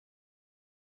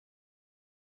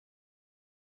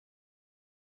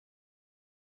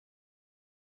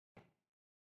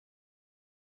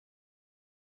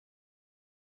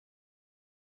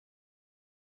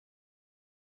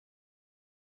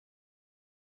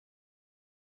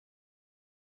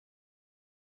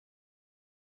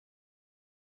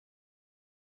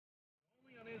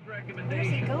Where's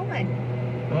he going?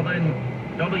 Well, then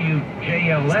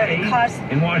WJLA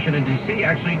in Washington, D.C.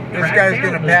 actually This guy's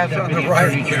going to pass on the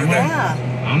right. Yeah.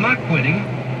 I'm not quitting.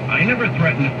 I never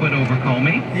threatened to quit over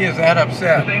Comey. He is that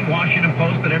upset. The same Washington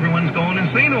Post that everyone's going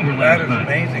insane over last night.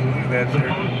 That is amazing. Look at that. The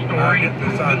Post story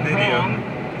this on video. wrong,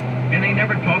 and they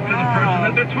never talk to the person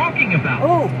that they're talking about.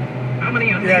 Oh. How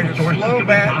many unnamed sources slow could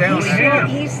back down.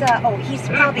 He's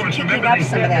probably kicking up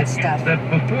some of that stuff. That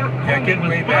before Comey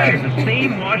was fired, the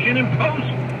same Washington Post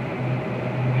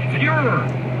furor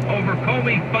over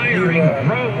Comey firing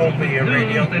droves the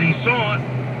news that he saw.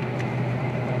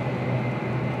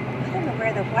 I don't know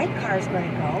where the white car is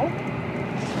going to go.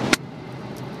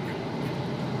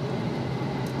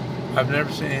 I've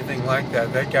never seen anything like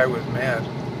that. That guy was mad.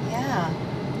 Yeah.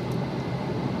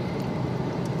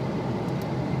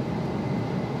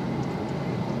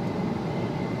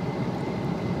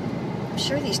 I'm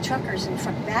sure these truckers in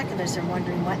front back of us are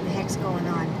wondering what in the heck's going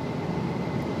on.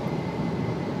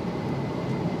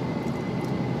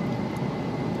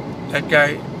 That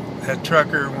guy, that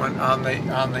trucker went on the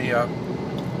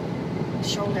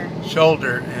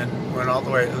shoulder and went all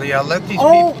the way. Yeah, let these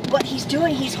people. What he's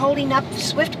doing, he's holding up the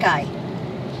Swift guy.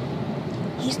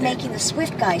 He's making the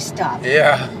Swift guy stop.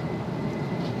 Yeah.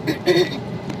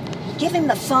 Give him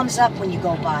the thumbs up when you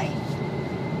go by.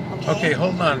 Okay? Okay,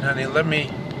 hold on, honey. Let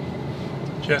me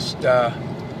just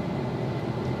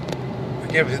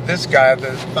give this guy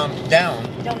the thumbs down.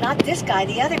 No, not this guy,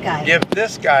 the other guy. Give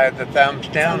this guy the thumbs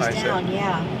down, thumbs I down, said.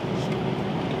 Yeah.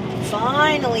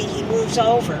 Finally, he moves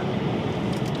over.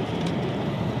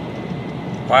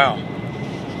 Wow.